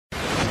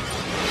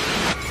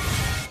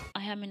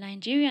am a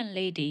Nigerian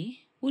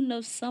lady who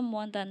knows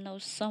someone that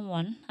knows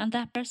someone, and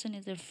that person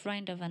is a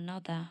friend of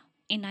another.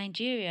 In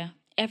Nigeria,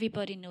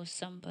 everybody knows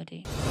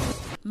somebody.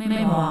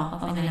 Memoir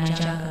of a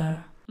Nigeria girl.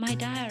 My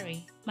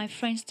diary, my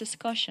friend's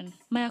discussion,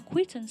 my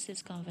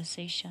acquaintances'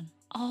 conversation,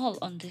 all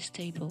on this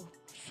table.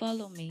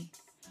 Follow me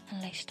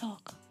and let's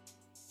talk.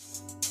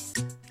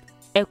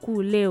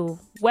 Ekuleo.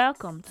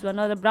 Welcome to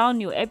another brand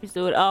new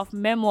episode of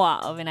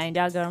Memoir of a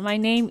Nigeria Girl. My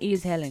name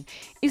is Helen.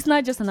 It's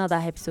not just another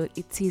episode,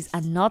 it is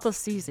another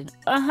season.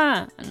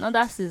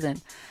 Another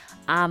season.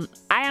 I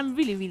am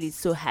really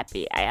so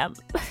happy. I'm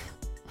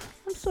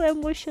so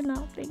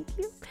emotional. Thank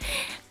you.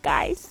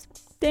 Guys,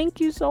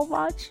 thank you so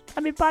much.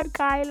 I'm a bad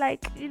guy,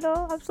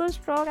 I'm so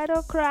strong, I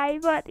don't cry,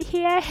 but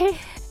here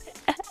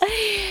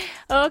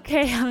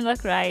okay, I'm not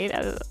crying.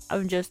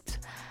 I'm just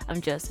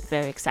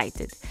very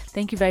excited.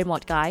 Thank you very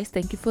much, guys.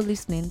 Thank you for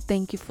listening.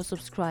 Thank you for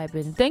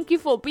subscribing. Thank you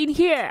for being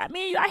here. I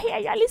mean, you are here.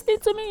 You're listening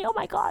to me. Oh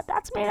my God,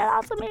 that's me.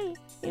 That's me.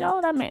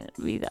 That meant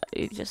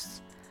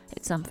it's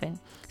something.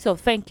 So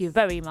thank you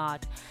very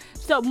much.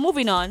 So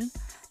moving on.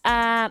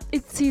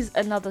 It is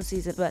another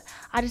season, but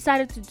I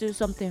decided to do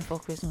something for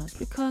Christmas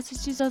because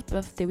it's Jesus'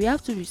 birthday. We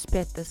have to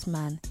respect this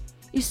man.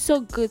 He's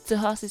so good to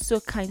us. He's so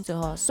kind to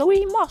us. So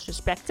we must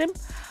respect him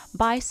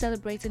by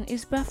celebrating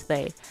his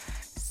birthday.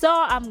 So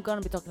I'm going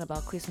to be talking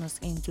about Christmas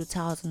in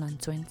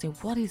 2020.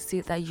 What is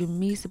it that you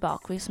miss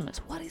about Christmas?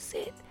 What is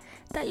it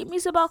that you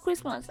miss about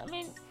Christmas? I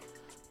mean,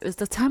 it's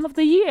the time of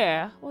the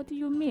year. What do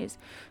you miss?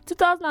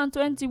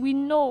 2020, we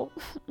know,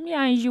 me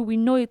and you, we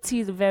know it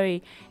is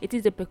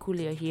a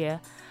peculiar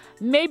year.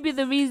 Maybe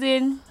the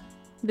reason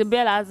the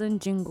bell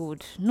hasn't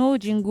jingled. No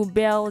jingle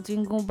bell,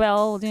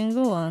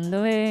 jingle on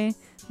the way.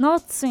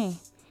 Nothing.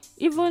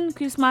 Even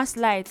Christmas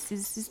lights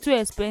is too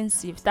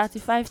expensive.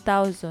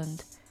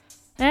 35,000.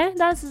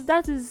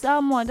 That is how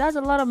much. That's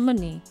a lot of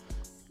money.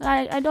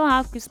 I don't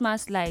have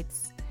Christmas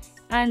lights.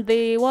 And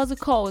what's it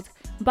called?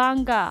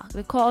 Banger.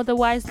 They call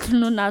otherwise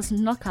known as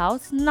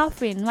knockout.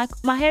 Nothing.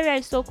 My area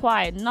is so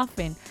quiet.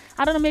 Nothing.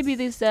 I don't know. Maybe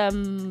this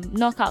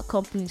knockout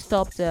company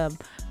stopped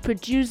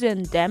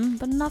producing them,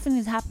 but nothing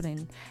is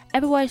happening.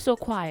 Everywhere is so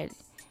quiet.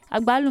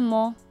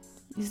 Agbalumo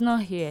is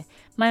not here.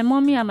 My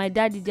mommy and my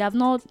daddy, they have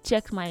not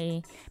checked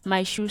my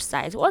shoe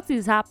size. What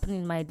is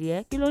happening, my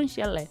dear?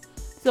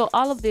 So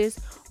all of this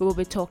we will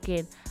be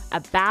talking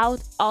about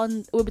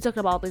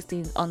these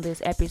things on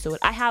this episode.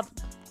 I have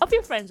a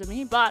few friends with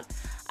me, but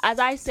as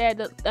I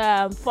said,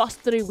 first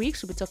 3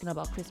 weeks we'll be talking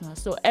about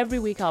Christmas. So every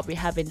week I'll be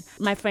having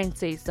my friend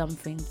say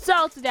something.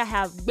 So today I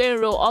have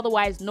Gbero,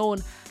 otherwise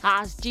known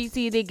as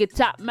GT the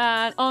Guitar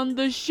Man, on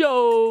the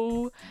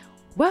show.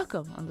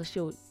 Welcome on the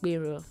show,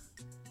 Gbero.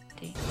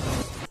 Okay.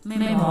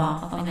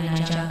 Memoir of a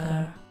Nigeria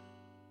girl.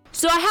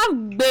 So I have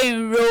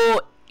Gbero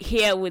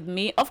here with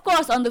me, of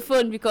course, on the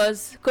phone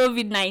because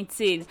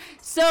COVID-19.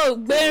 So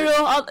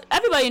Gbero,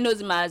 everybody knows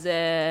him as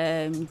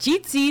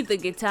GT the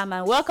Guitar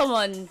Man. Welcome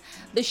on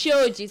the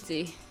show,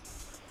 GT.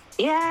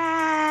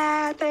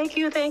 Yeah, thank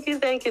you. Even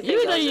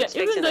though you're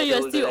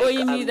still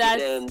owing me that,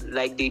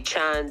 the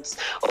chants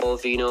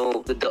of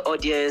the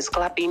audience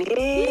clapping.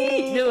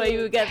 Hey. No,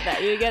 you get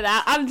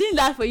that. I'm doing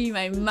that for you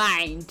in my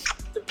mind.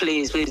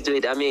 Please do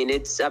it. I mean,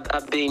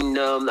 I've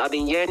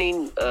been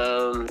yearning.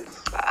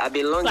 I've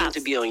been longing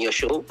to be on your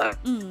show. I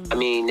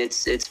mean,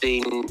 it's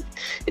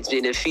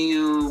been a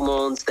few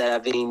months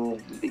that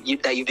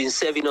you've been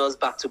serving us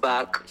back to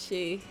back.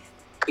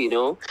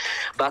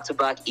 Back to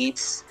back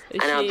eats.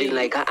 And I've been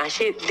like,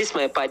 this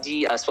my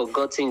party has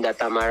forgotten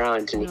that I'm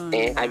around.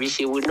 I wish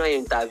she would not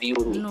interview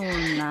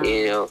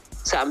me.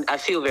 So I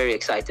feel very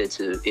excited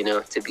to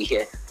be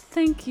here.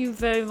 Thank you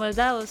very much.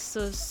 That was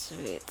so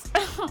sweet.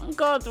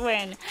 God,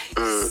 when?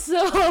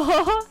 So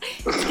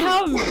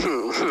tell me,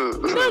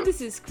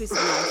 this is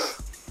Christmas.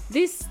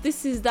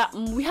 This is that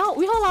we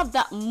all have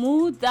that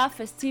mood, that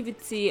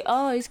festivity.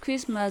 Oh, it's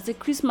Christmas, the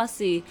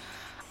Christmassy.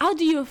 How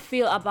do you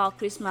feel about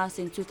Christmas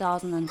in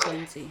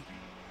 2020?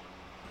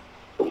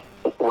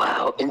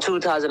 Wow, in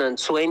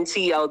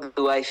 2020, how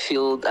do I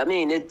feel? I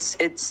mean, it's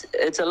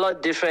a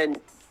lot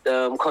different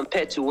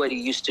compared to what it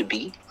used to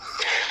be.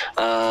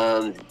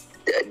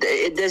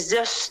 There's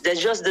just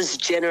this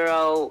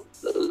general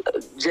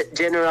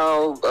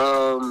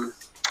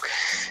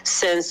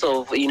sense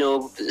of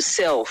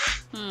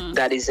self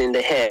that is in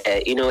the air.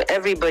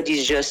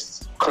 Everybody's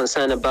just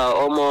concerned about,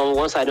 oh mom,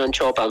 once I don't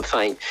chop, I'm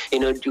fine.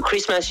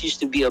 Christmas used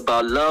to be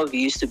about love. It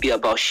used to be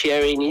about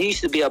sharing. It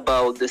used to be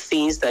about the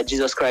things that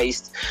Jesus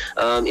Christ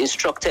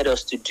instructed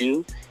us to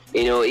do.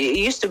 It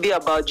used to be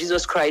about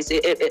Jesus Christ,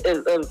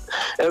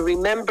 a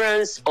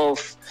remembrance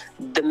of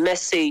the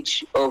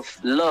message of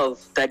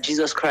love that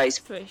Jesus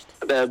Christ preached.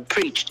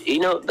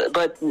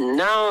 But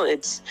now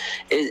it's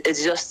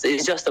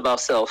just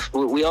about self.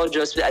 We all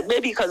just,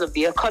 maybe because of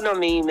the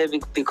economy, maybe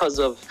because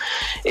of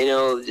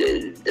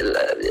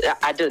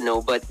I don't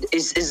know, but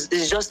it's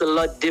just a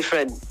lot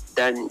different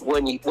than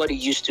what it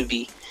used to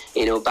be,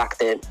 back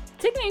then.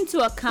 Taking into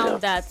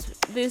account that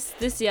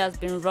this year has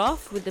been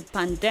rough with the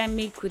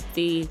pandemic, with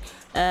the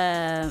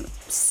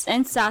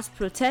NSAS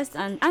protest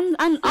and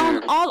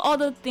all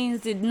other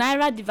things, the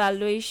Naira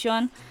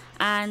devaluation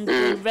and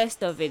the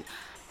rest of it.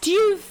 Do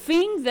you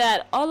think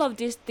that all of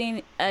this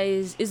thing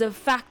is a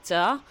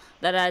factor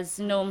that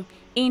has,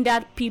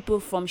 hindered people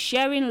from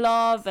sharing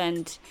love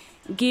and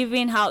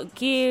giving out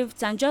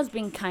gifts and just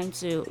being kind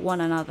to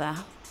one another?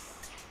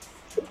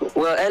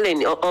 Well,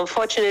 Ellen,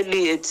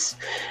 unfortunately, it's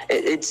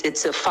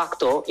a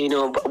factor.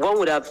 One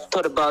would have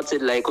thought about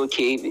it like,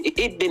 okay,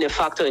 it being a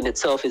factor in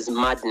itself is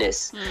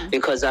madness,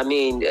 because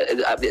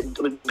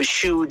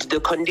should the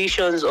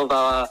conditions of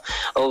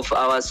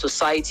our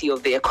society,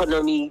 of the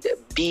economy,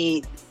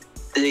 be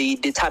the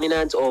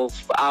determinant of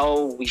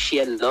how we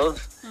share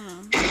love?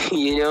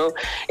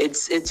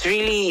 It's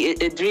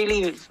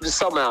really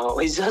somehow,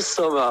 it's just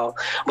somehow,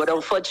 but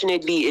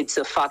unfortunately it's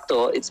a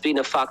factor. It's been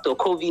a factor.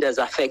 COVID has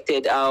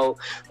affected how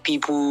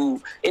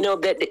people,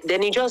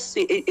 then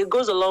it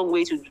goes a long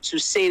way to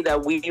say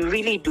that we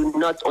really do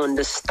not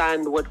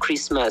understand what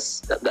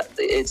Christmas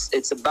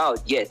it's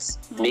about yet,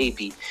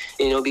 maybe,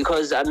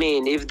 because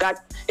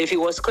if it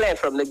was clear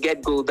from the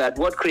get-go that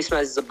what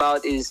Christmas is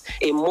about is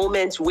a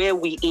moment where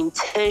we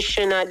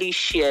intentionally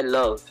share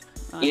love.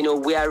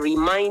 We are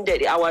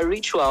reminded our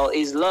ritual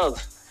is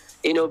love,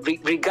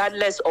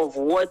 regardless of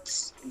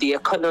what the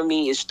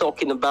economy is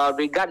talking about.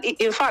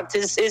 In fact,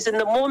 it's in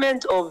the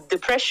moment of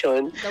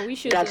depression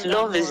that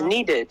love is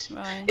needed.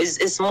 Right.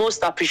 It's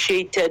most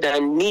appreciated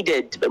and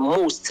needed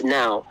most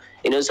now.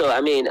 So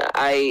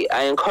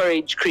I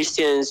encourage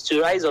Christians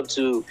to rise up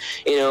to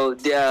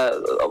their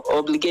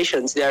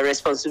obligations, their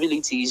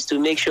responsibilities, to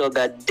make sure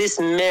that this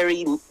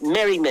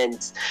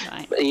merriment,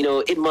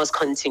 it must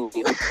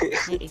continue.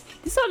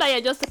 It's all like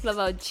you're just talking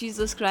about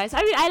Jesus Christ.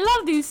 I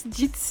love this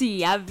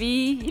Jitsi,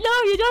 Abby.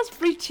 You're just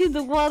preaching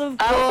the word of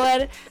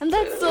God, and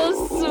that's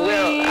so sweet.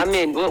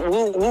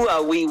 Well, who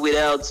are we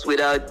without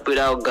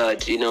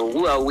God?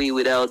 Who are we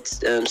without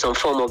some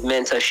form of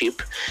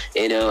mentorship?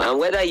 And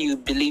whether you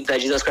believe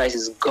that Jesus Christ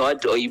is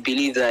God or you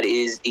believe that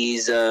is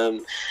a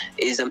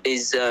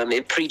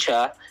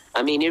preacher,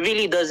 it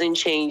really doesn't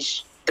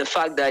change the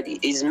fact that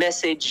his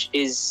message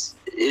is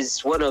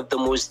one of the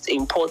most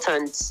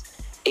important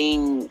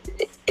in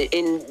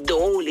the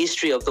whole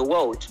history of the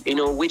world,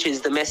 which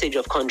is the message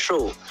of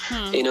control.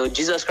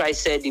 Jesus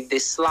Christ said, if they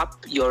slap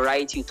your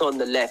right, you turn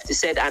the left. He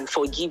said, and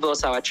forgive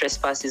us our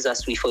trespasses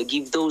as we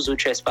forgive those who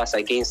trespass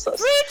against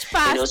us. Preach,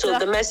 Pastor. So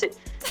the message.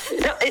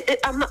 No,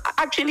 I'm not,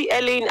 actually,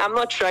 Ellen, I'm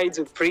not trying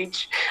to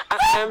preach.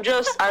 I'm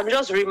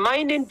just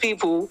reminding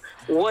people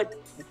what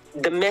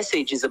the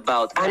message is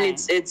about, and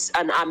it's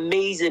an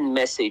amazing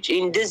message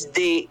in this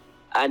day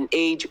and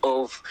age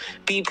of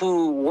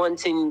people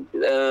wanting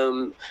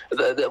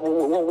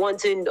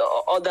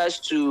others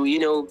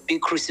to be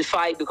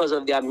crucified because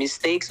of their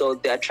mistakes or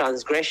their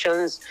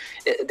transgressions.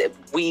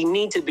 We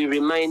need to be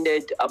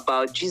reminded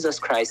about Jesus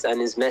Christ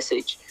and his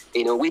message,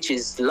 which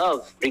is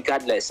love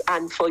regardless,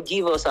 and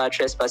forgive us our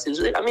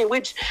trespasses.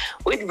 Which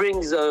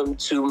brings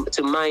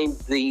to mind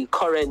the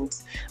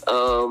current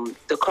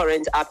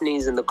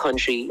happenings in the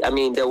country.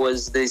 There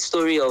was the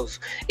story of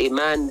a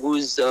man who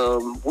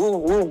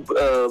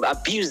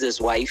abused his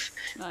wife,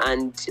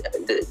 and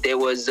there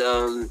was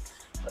the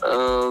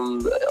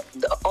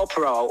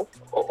uproar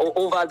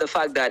over the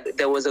fact that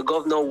there was a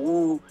governor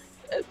who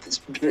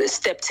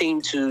stepped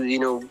in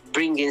to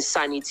bring in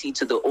sanity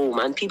to the home,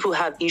 and people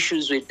have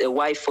issues with the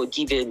wife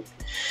forgiving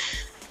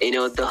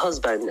the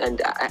husband,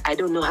 and I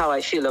don't know how I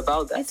feel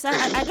about that.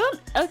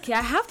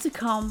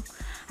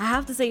 I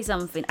have to say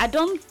something. I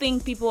don't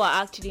think people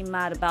are actually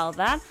mad about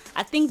that.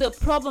 I think the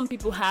problem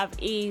people have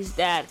is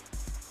that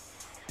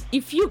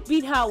if you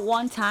beat her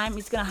one time,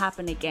 it's gonna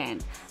happen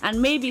again,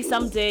 and maybe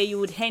someday you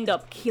would end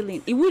up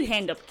killing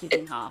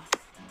her.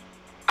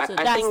 So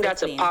I think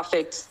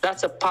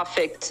that's a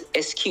perfect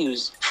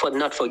excuse for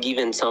not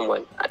forgiving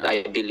someone.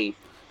 I believe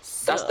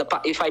that's the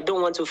part. If I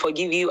don't want to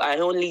forgive you, I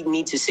only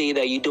need to say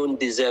that you don't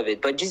deserve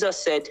it. But Jesus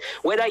said,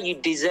 whether you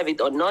deserve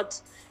it or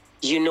not,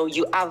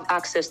 you have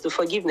access to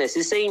forgiveness.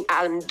 He's saying,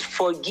 and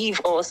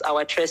forgive us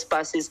our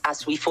trespasses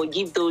as we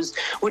forgive those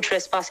who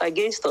trespass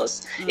against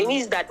us. It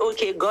means that,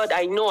 okay, God,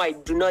 I know I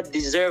do not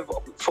deserve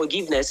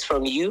forgiveness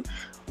from you,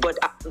 but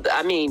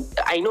I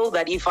know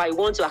that if I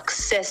want to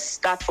access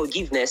that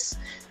forgiveness,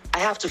 I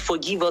have to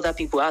forgive other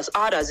people, as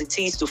hard as it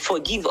is to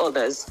forgive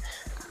others.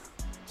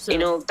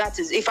 So, that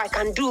is, if I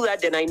can do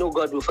that, then I know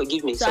God will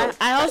forgive me. So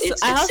I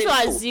also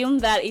assume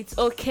that it's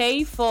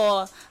okay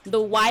for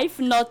the wife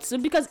not to,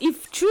 because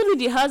if truly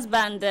the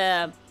husband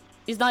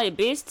is not a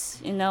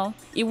beast,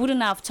 he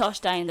wouldn't have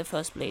touched her in the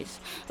first place.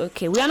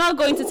 Okay, we are not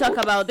going to talk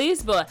about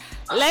this, but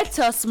let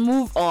us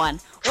move on.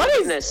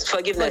 Forgiveness,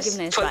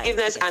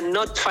 right. and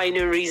not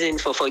finding reason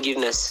for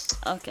forgiveness.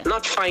 Okay.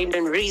 Not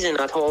finding reason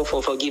at all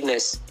for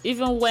forgiveness.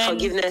 Even when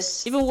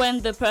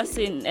the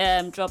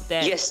person dropped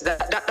dead. Yes,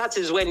 that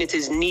is when it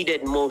is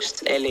needed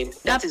most, Ellen.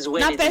 That is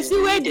when it is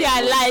needed most.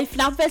 Their life.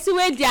 Now pursue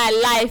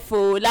their life.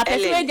 Oh, now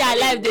pursue their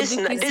life. They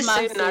do Christmas. This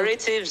same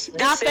narratives.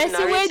 Now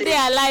pursue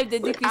their life. They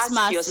do Christmas.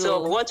 Ask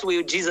yourself, what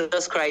will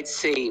Jesus Christ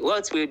say?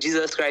 What will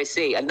Jesus Christ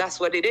say? And that's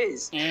what it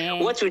is.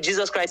 What will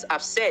Jesus Christ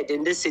have said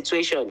in this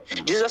situation?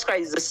 Jesus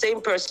Christ is the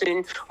same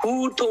person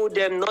who told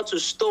them not to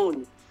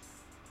stone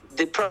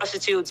the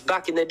prostitutes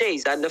back in the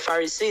days, and the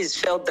Pharisees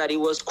felt that it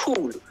was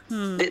cool.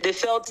 They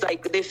felt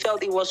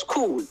it was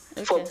cool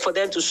for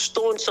them to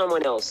stone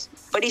someone else.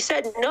 But he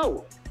said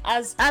no.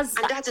 As much as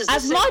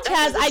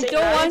I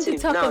don't want to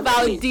talk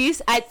about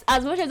this,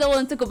 as much as I don't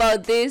want to talk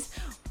about this,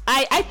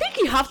 I think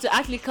you have to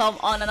actually come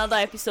on another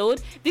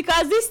episode,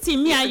 because this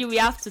thing, me and you, we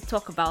have to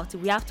talk about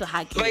it. We have to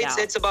hack it out.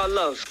 It's about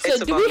love.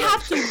 So do we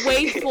have to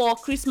wait for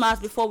Christmas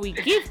before we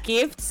give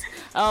gifts,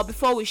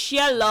 before we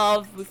share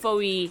love, before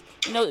we,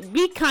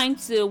 be kind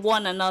to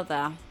one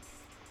another?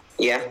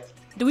 Yeah.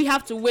 Do we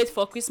have to wait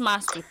for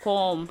Christmas to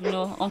come?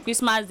 On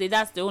Christmas Day,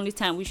 that's the only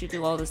time we should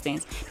do all those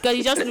things, because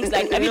it just looks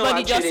like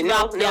everybody it's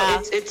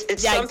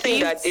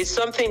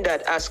something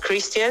that as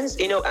Christians,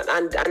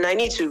 and I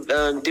need to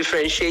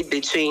differentiate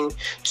between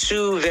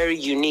two very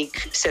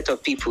unique set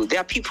of people.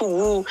 There are people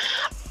who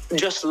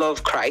just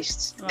love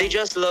Christ. Right. They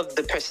just love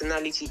the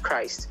personality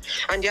Christ,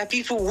 and there are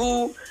people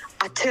who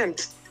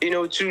attempt,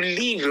 to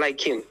live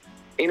like Him.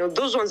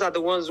 Those ones are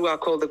the ones who are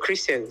called the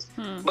Christians.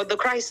 But the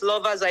Christ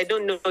lovers, I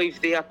don't know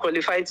if they are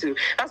qualified to.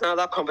 That's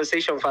another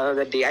conversation for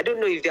another day. I don't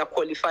know if they are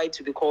qualified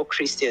to be called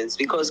Christians,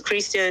 because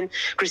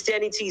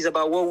Christianity is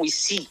about what we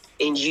see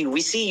in you.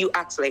 We see you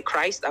act like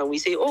Christ, and we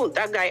say, oh,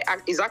 that guy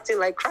is acting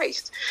like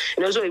Christ.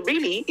 So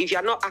really, if you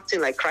are not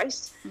acting like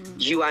Christ,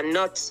 you are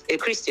not a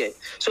Christian.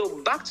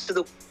 So back to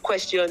the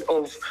question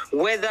of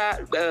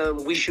whether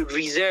we should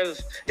reserve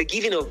the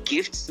giving of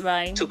gifts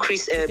to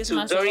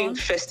during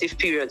festive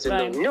periods.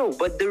 Right. No,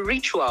 but the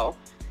ritual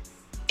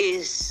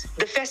is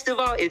the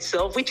festival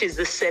itself, which is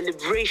the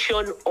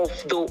celebration of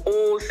the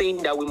whole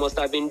thing that we must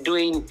have been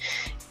doing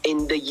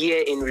in the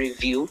year in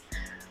review.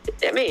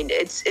 I mean,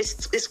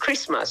 it's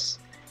Christmas.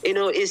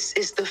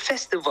 It's the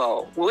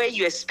festival where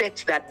you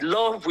expect that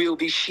love will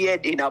be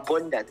shared in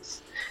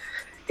abundance.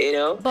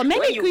 But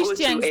many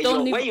Christians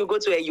don't. When you go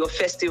to your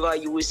festival,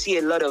 you will see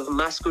a lot of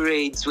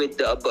masquerades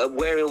with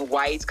wearing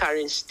white,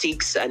 carrying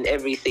sticks and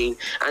everything,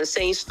 and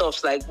saying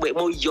stuff like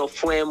 "mo your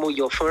friend, mo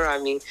your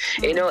friend."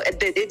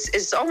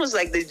 It's almost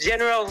like the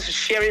general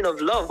sharing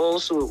of love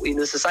also in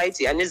the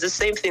society, and it's the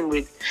same thing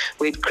with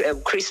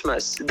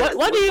Christmas.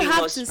 What do you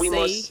have to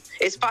say?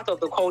 It's part of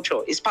the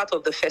culture. It's part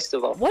of the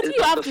festival. What do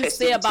you have to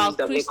say about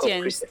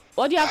Christians?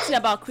 What do you have to say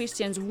about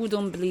Christians who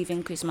don't believe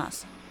in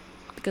Christmas?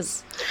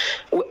 Because.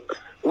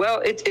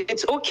 Well,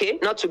 it's okay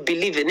not to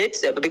believe in it,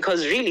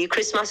 because really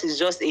Christmas is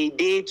just a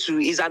day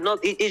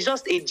it's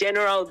just a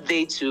general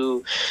day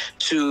to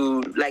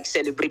like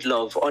celebrate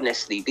love.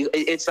 Honestly,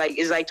 it's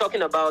like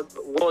talking about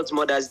World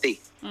Mother's Day,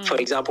 for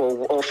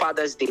example, or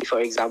Father's Day, for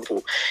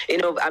example.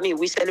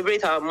 We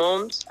celebrate our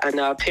moms and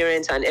our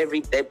parents and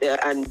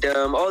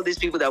all these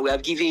people that we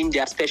have given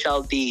their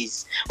special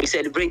days. We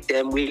celebrate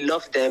them, we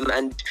love them,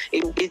 and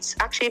it's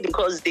actually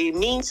because they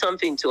mean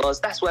something to us.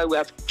 That's why we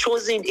have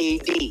chosen a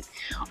day,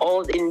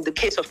 or in the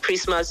case of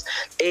Christmas,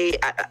 an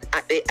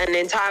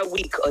entire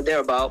week or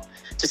thereabout,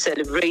 to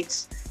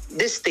celebrate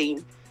this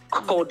thing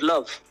called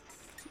love.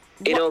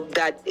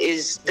 That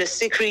is the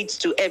secret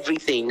to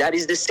everything. That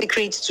is the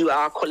secret to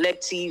our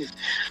collective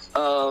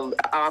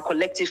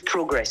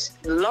progress.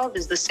 Love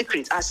is the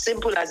secret. As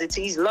simple as it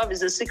is, love is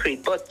the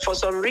secret. But for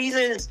some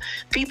reasons,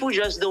 people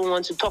just don't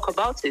want to talk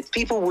about it.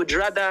 People would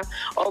rather,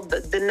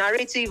 the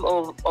narrative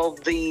of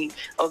the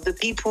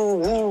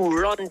people who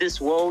run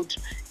this world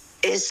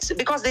is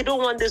because they don't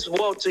want this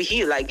world to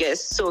heal, I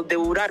guess. So they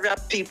would rather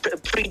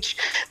preach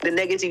the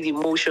negative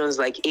emotions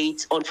like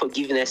hate,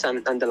 unforgiveness,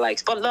 and the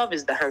likes. But love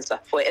is the answer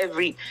for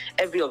every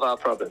of our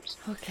problems.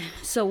 Okay.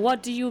 So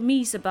what do you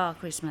miss about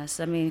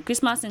Christmas? I mean,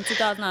 Christmas in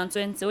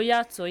 2020,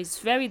 so it's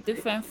very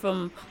different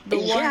from the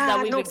ones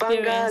that we've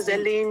experienced.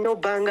 No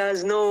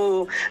bangers,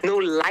 no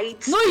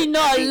lights. No, you're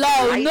not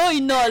alone. No,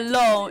 you're not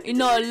alone. You're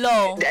not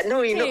alone.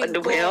 No, you know.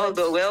 Well,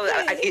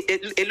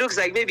 it looks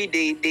like maybe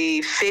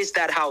they phased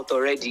that out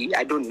already.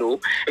 I don't know,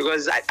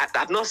 because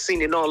I've not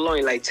seen it all along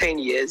in like 10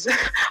 years.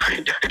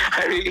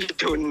 I really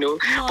don't know.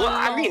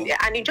 I mean,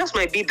 and it just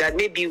might be that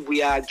maybe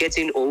we are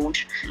getting old.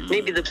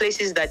 Maybe the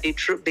places that they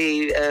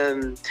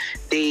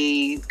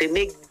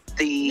make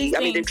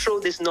they throw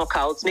these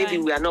knockouts. Maybe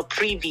we are not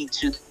privy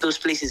to those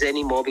places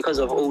anymore because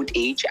of old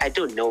age. I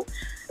don't know.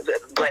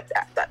 But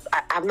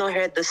I've not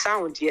heard the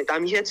sound yet.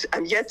 I'm yet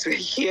to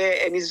hear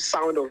any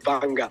sound of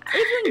banga.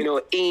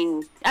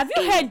 Have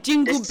you heard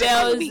jingle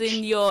bells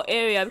in your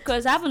area?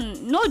 Because I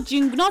haven't.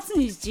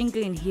 Nothing is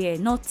jingling here.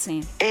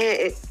 Nothing.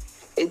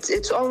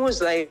 it's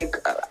almost like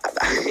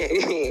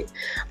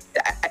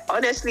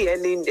honestly,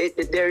 Ellen,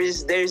 there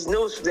is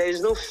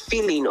no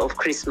feeling of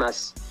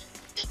Christmas.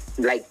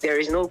 Like there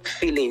is no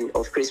feeling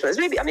of Christmas.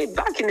 Maybe, I mean,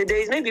 back in the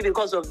days, maybe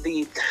because of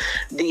the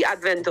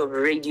advent of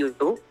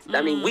radio.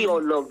 I mean, we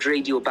all loved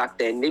radio back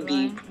then.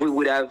 Maybe we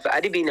would have.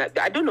 I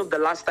don't know the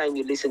last time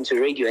you listened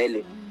to radio,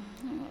 Ellen.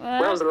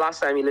 When was the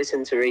last time you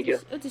listened to radio?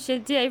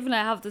 Even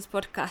I have this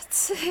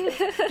podcast.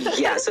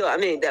 Yeah, so I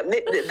mean,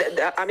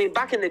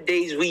 back in the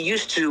days, we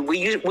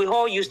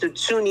all used to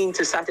tune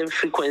into certain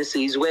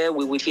frequencies where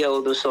we would hear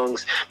all those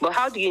songs. But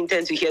how do you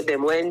intend to hear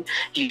them when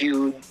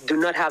you do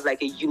not have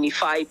like a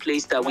unified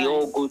place that we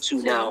all go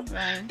to now?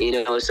 Right.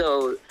 You know,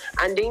 so,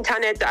 and the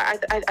internet,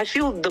 I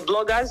feel the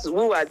bloggers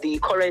who are the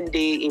current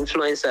day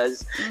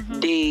influencers,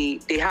 they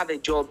have a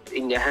job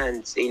in their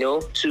hands, you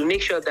know, to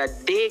make sure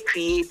that they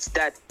create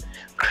that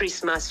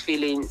Christmas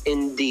feeling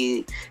in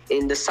the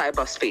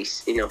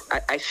cyberspace. You know,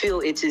 I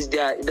feel it is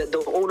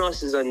the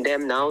onus is on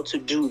them now to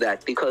do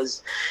that,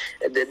 because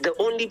the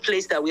only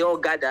place that we all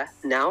gather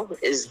now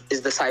is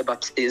the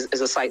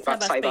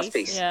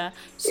cyberspace. Yeah.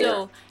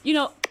 So you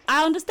know,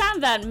 I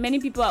understand that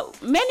many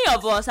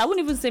of us, I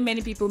wouldn't even say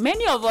many people,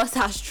 many of us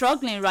are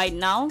struggling right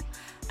now,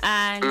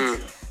 and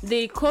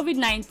the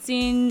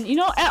COVID-19, you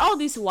know, all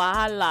this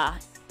wahala.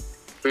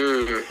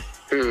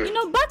 You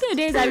know, back in the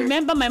days, I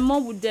remember my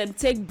mom would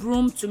take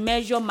broom to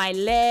measure my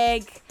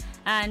leg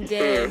and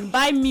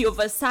buy me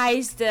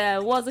oversized,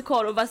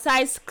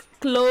 oversized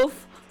clothes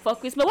for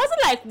Christmas. It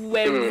wasn't like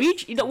we're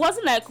rich. It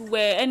wasn't like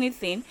we're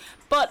anything.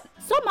 But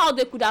somehow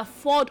they could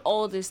afford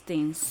all these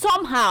things.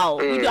 Somehow.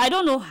 You know, I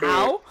don't know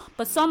how,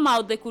 but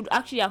somehow they could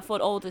actually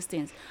afford all these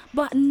things.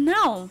 But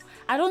now,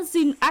 I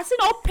see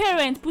no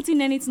parent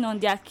putting anything on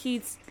their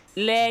kids'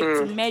 leg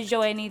to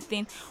measure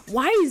anything.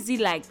 Why is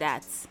it like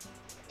that?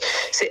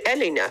 See,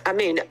 Ellen, I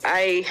mean,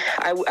 I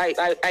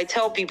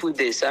tell people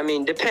this. I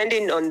mean,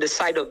 depending on the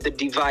side of the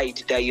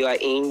divide that you are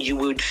in, you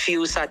will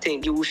feel a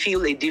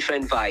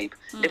different vibe,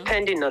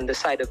 depending on the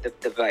side of the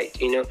divide,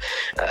 you know.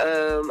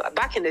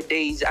 Back in the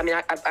days, I mean,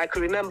 I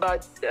could remember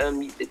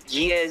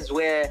years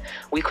where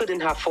we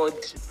couldn't afford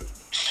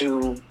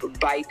to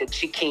buy the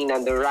chicken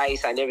and the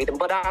rice and everything,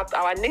 but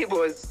our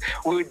neighbors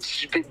would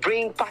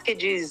bring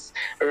packages,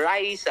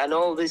 rice and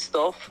all this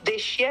stuff. They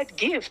shared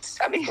gifts.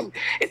 I mean,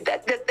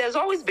 there's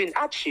always been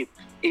hardship,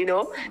 you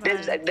know.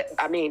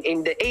 I mean,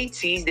 in the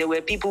 80s there were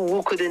people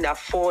who couldn't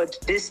afford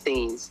these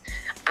things,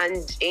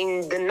 and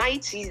in the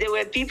 90s there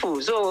were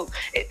people. So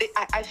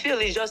I feel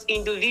it's just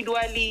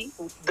individually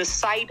the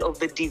side of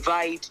the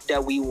divide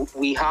that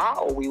we are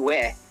or we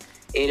were,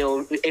 you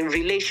know, in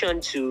relation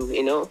to,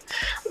 you know.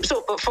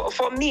 So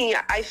for me,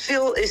 I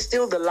feel it's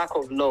still the lack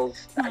of love.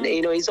 And,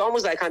 you know, it's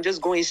almost like I'm just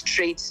going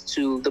straight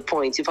to the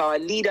point. If our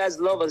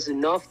leaders love us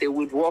enough, they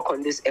would work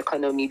on this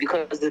economy,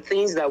 because the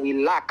things that we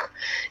lack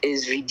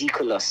is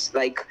ridiculous.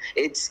 Like,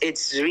 it's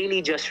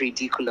really just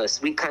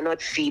ridiculous. We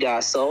cannot feed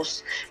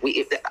ourselves.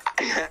 You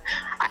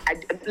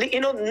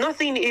know,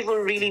 nothing even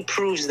really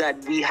proves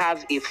that we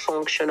have a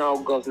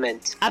functional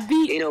government. Abi,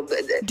 you know,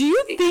 do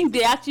you think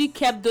they actually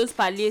kept those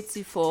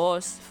palliative for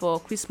us for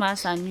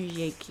Christmas and New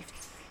Year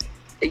gifts?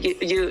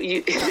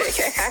 You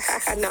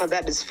now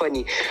that is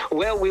funny.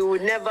 Well, we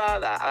would never.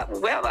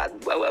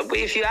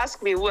 If you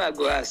ask me, who I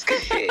go ask? You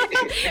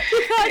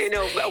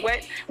know,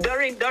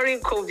 during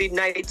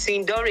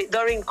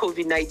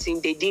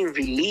COVID-19, they didn't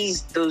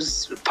release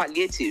those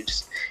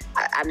palliatives.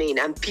 I mean,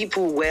 and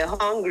people were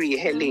hungry,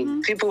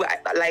 Helen. People,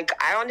 like,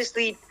 I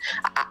honestly,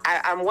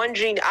 I'm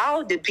wondering,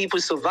 how did people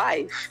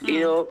survive? You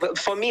know, but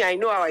for me, I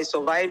know how I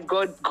survived.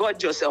 God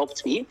just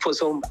helped me for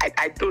some.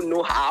 I don't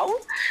know how.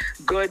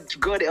 God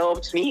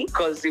helped me,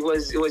 because it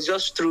was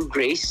just through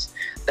grace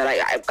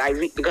that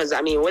because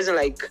I mean, it wasn't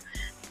like,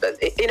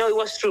 you know, it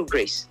was through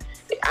grace.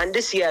 And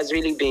this year has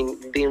really been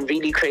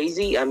really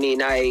crazy. I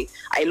mean, I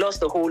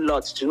lost a whole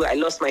lot too. I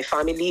lost my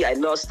family. I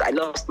lost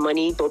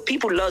money. But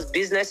people lost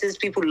businesses.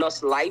 People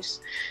lost lives.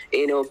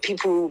 You know,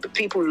 people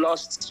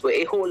lost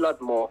a whole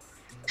lot more.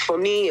 For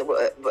me,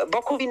 but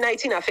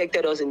COVID-19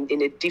 affected us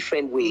in a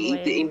different way.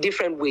 In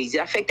different ways, it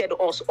affected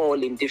us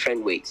all in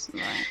different ways.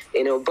 Right.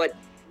 You know, but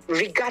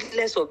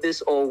regardless of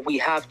this all, we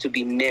have to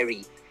be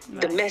merry.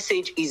 Right. The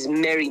message is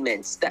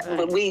merriment. That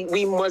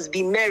we must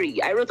be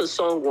merry. I wrote a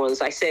song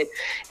once. I said,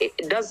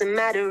 it doesn't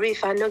matter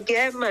if I don't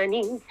get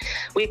money.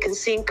 We can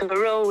sing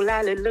carol,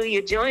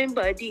 hallelujah, join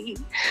body.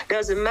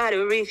 Doesn't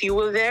matter if you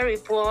were very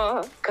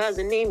poor. Cause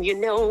the name, you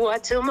know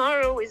what,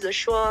 tomorrow is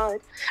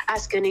assured.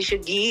 Ask and you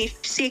should give.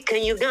 Seek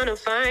and you're gonna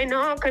find.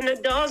 Knock and the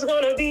door's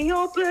gonna be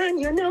open.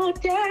 You know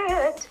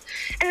that.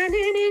 And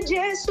in it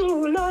just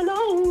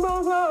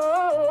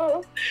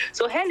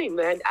so Helen,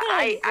 man,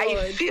 I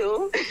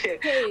feel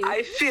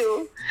I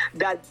feel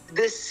that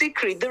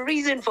the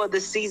reason for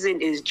the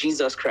season is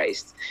Jesus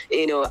Christ.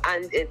 You know,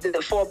 and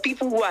for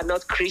people who are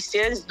not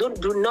Christians,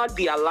 do not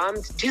be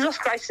alarmed. Jesus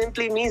Christ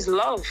simply means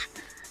love.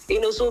 You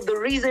know, so the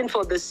reason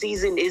for the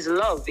season is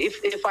love.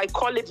 If I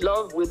call it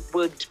love,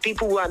 would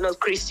people who are not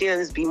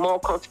Christians be more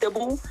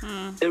comfortable?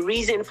 The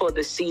reason for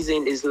the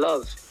season is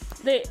love.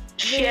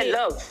 Share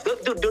love.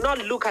 Do not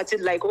look at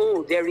it like,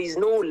 oh, there is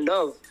no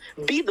love.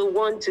 Be the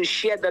one to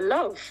share the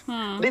love.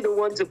 Be the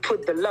one to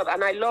put the love.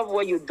 And I love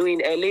what you're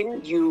doing,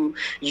 Ellen. You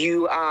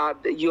are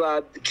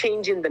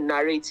changing the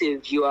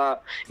narrative. You are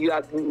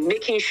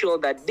making sure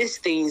that these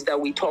things that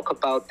we talk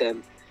about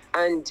them.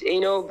 And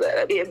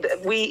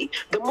the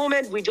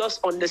moment we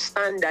just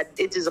understand that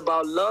it is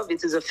about love,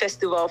 it is a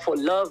festival for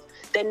love,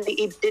 then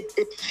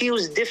it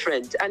feels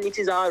different, and it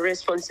is our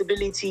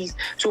responsibilities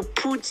to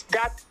put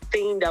that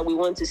thing that we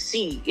want to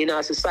see in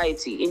our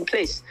society in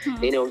place.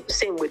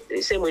 Same with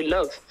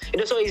love.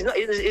 So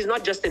it's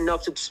not just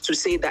enough to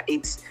say that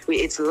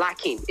it's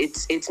lacking.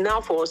 It's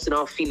now for us to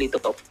now feel it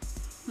up.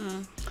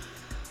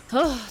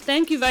 Oh,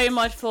 thank you very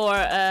much for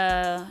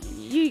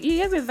you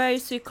gave me a very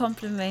sweet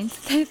compliment.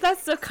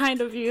 That's so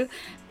kind of you.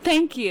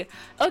 Thank you.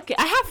 Okay,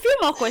 I have a few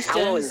more questions.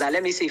 What was that?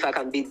 Let me see if I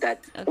can beat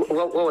that. Okay.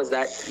 What was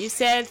that? You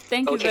said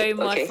thank you very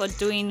much for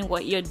doing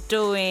what you're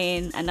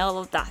doing and all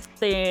of that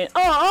thing.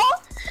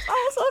 Oh,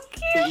 so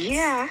cute.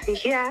 Yeah.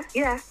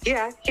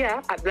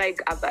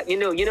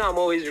 I'm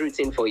always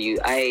rooting for you.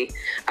 You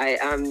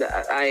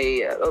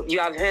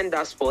have earned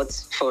that spot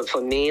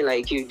for me.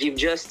 Like you've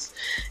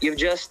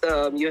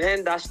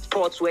earned that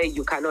spot where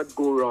you cannot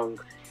go wrong.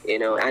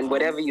 And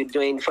whatever you're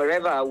doing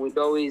forever, I would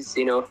always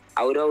be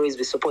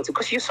supportive,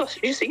 because you're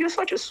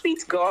such a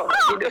sweet girl.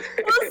 That's so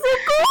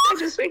cool.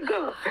 Such a sweet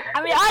girl.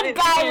 I mean, I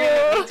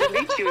need to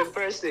meet you in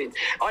person.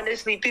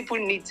 Honestly, people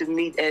need to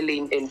meet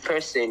Ellen in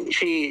person.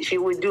 She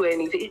would do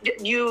anything.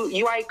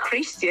 You are a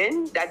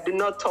Christian that do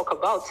not talk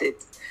about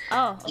it.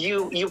 Oh.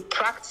 You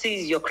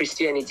practice your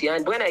Christianity,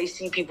 and when I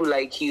see people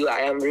like you, I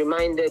am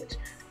reminded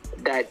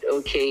that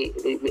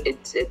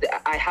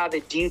I have a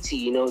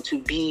duty, to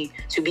be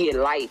a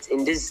light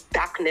in this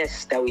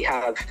darkness that we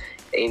have,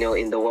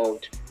 in the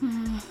world.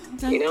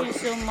 Thank you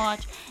so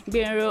much,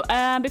 Benro.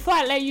 Before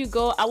I let you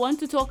go, I want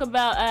to talk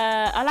about.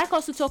 I like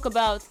us to talk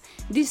about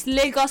this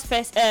Lagos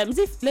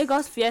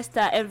Lagos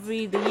Fiesta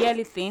the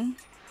yearly thing.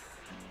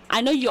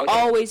 I know you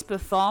always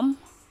perform.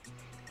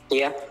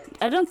 Yeah.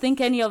 I don't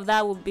think any of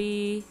that will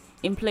be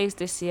in place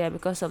this year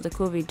because of the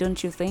COVID.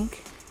 Don't you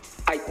think?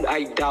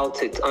 I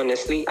doubt it,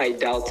 honestly. I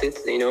doubt it,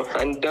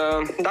 and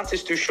that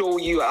is to show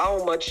you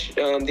how much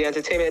the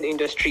entertainment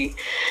industry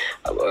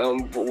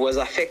was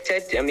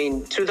affected. I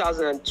mean,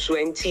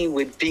 2020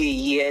 would be a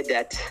year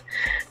that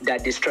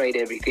destroyed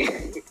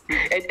everything.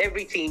 And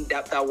everything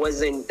that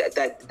wasn't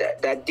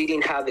that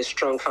didn't have a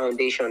strong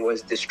foundation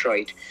was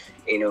destroyed,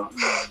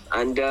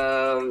 and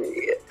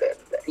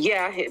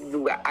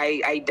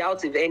I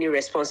doubt if any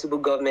responsible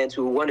government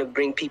will want to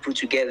bring people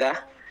together.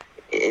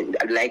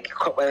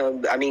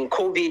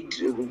 COVID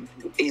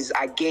is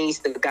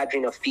against the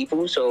gathering of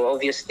people, so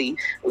obviously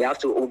we have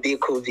to obey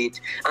COVID.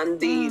 And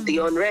the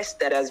unrest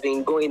that has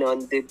been going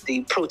on,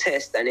 the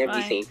protest and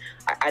everything,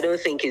 right. I don't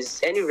think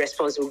any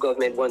responsible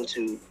government want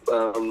to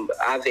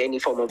have any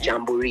form of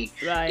jamboree.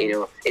 Right.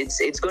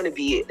 It's going to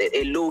be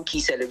a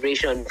low-key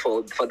celebration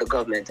for the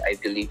government, I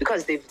believe,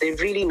 because they've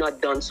really not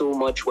done so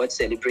much worth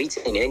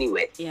celebrating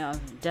anyway. Yeah,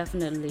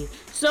 definitely.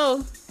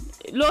 So,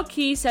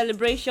 low-key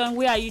celebration,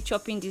 where are you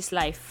chopping this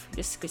life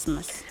this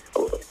Christmas?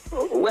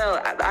 Well,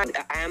 I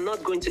am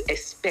not going to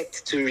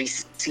expect to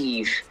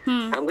receive.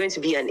 I'm going to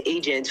be an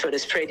agent for the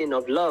spreading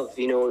of love,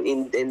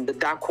 in the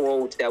dark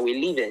world that we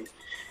live in.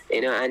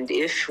 And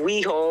if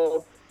we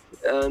all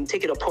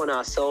take it upon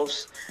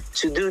ourselves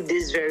to do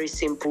this very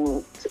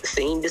simple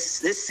thing,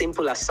 this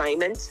simple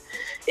assignment,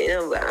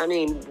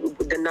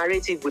 the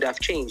narrative would have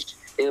changed.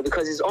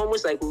 Because it's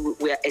almost like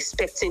we are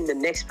expecting the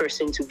next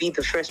person to be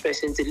the first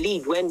person to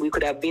lead when we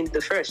could have been the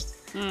first.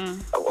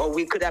 Or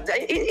we could have,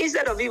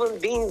 instead of even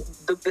being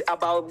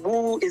about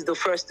who is the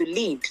first to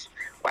lead,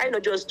 why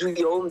not just do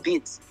your own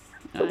bit?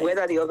 Right.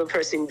 Whether the other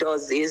person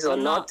does or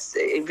not,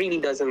 it really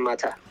doesn't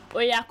matter. Oh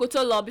yeah,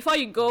 Kotolo, before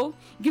you go,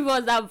 give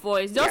us that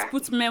voice. Just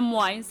put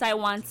memoir inside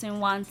one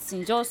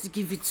thing. Just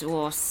give it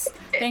to us.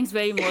 Thanks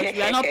very much.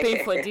 We are not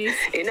paying for this.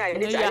 I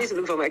need to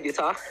look for my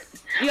guitar.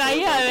 You are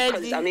here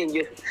already.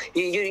 Because,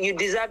 you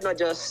deserve not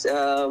just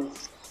a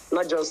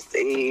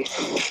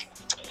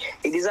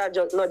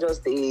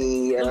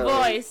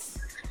voice.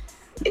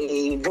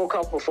 A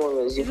vocal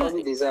performance. You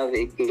probably deserve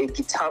a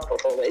guitar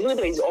performance. Even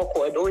though it's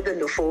awkward, holding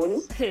the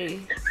phone. Hey,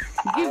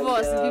 give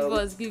us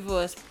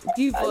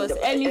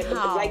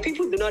anyhow. Like,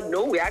 people do not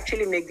know, we're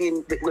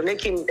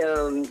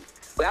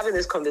having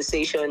this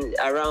conversation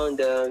around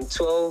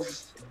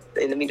 12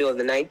 in the middle of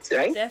the night,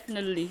 right?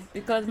 Definitely,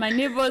 because my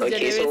neighbor's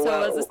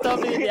generator was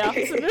stopping in the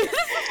afternoon.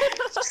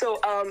 So,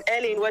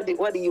 Ellen, what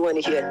do you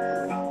want to hear?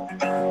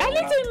 I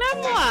need to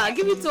remember.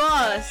 Give it to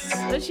us.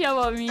 Don't share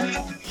about me.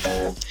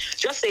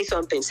 Just say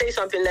something.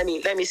 Let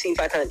me see if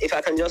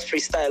I can just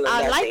freestyle.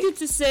 I'd like you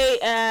to say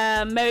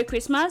Merry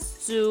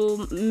Christmas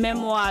to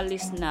Memoir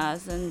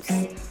listeners and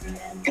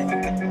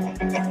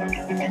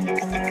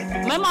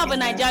Memoir of a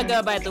Niger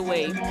girl, by the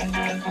way.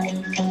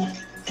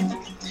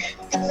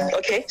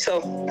 Okay,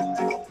 so.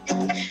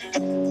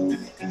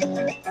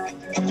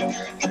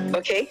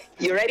 Okay,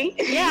 you ready?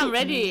 Yeah, I'm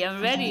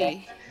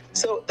ready.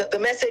 So the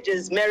message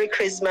is Merry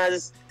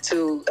Christmas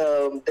to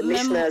the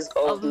listeners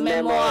of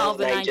Memoir of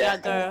a Niger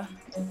Girl.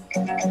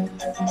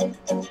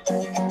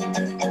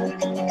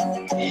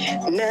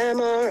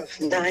 Memoir of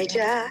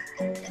Niger.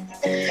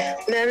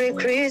 Merry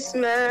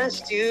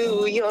Christmas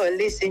to your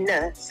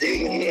listeners.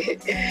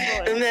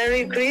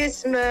 Merry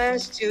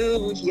Christmas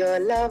to your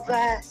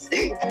lovers.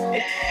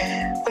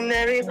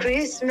 Merry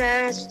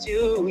Christmas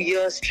to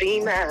your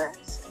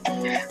streamers.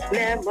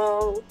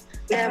 Memo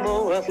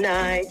of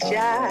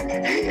Niger.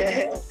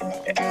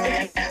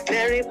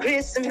 Merry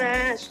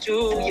Christmas to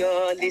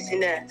your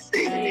listeners.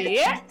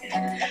 Yeah.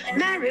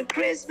 Merry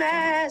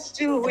Christmas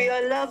to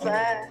your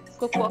lovers.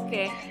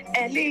 Okay.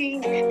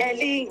 Ellie,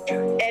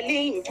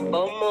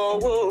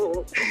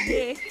 Omo.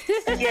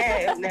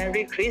 Yeah,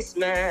 Merry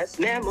Christmas,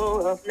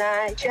 Memo of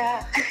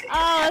Niger.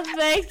 Oh,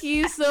 thank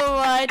you so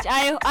much.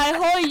 I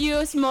hold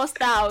you small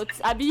stout.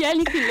 I be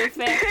anything to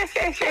fair.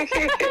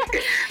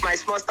 My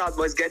small stout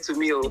must get to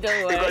me,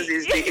 because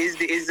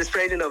it's the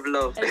spreading of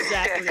love.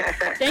 Exactly.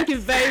 Thank you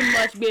very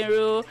much,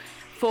 Beru,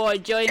 for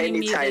joining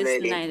me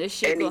this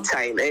night.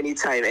 Anytime,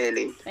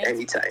 Ellie.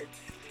 Anytime.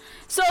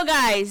 So,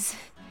 guys,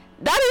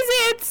 that is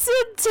it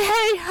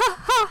today.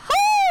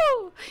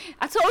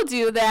 I told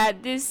you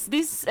that this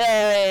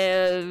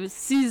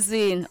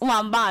season,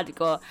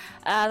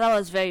 that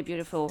was very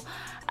beautiful.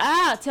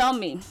 Tell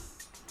me,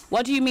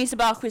 what do you miss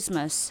about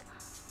Christmas?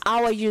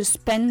 How are you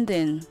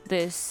spending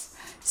this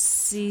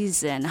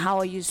season? How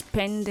are you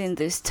spending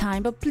this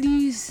time? But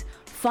please,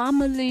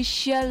 family,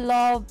 share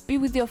love, be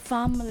with your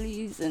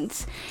families, and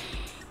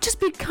just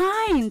be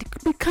kind.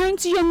 Be kind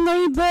to your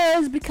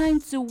neighbors. Be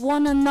kind to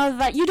one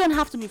another. You don't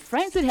have to be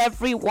friends with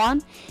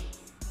everyone.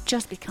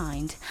 Just be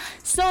kind.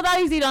 So that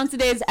is it on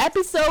today's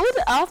episode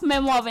of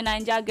Memoir of a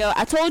Niger Girl.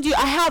 I told you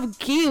I have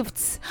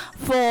gifts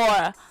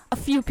for a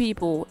few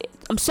people.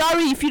 I'm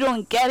sorry if you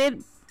don't get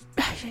it.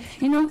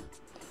 It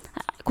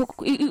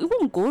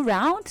won't go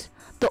around.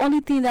 The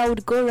only thing that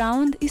would go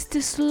around is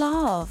this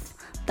love.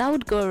 That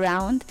would go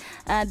around.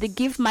 The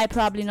gift might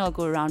probably not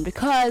go around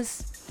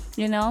because,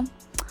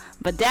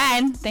 But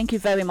then, thank you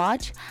very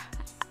much.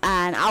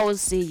 And I will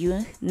see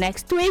you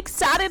next week,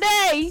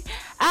 Saturday.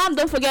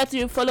 Don't forget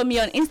to follow me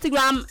on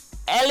Instagram,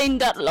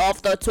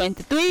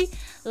 ellen.love.23.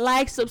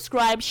 Like,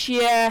 subscribe,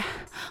 share,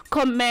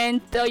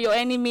 comment, tell your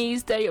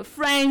enemies, tell your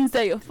friends,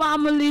 tell your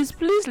families.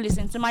 Please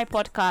listen to my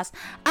podcast.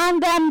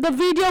 And the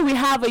video, we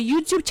have a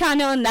YouTube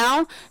channel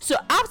now. So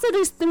after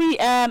these 3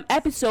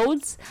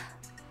 episodes,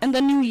 in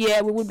the new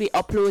year, we will be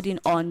uploading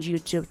on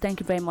YouTube. Thank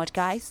you very much,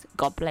 guys.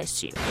 God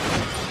bless you.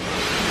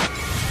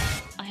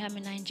 I am a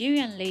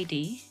Nigerian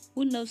lady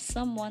who knows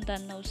someone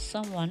that knows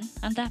someone,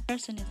 and that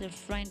person is a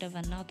friend of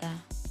another.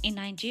 In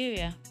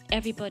Nigeria,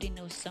 everybody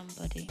knows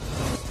somebody.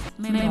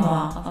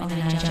 Memoir of a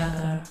Niger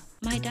Girl.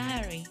 My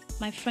diary,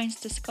 my friend's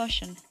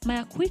discussion, my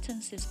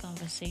acquaintances'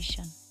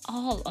 conversation,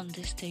 all on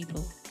this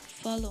table.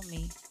 Follow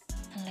me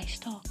and let's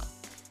talk.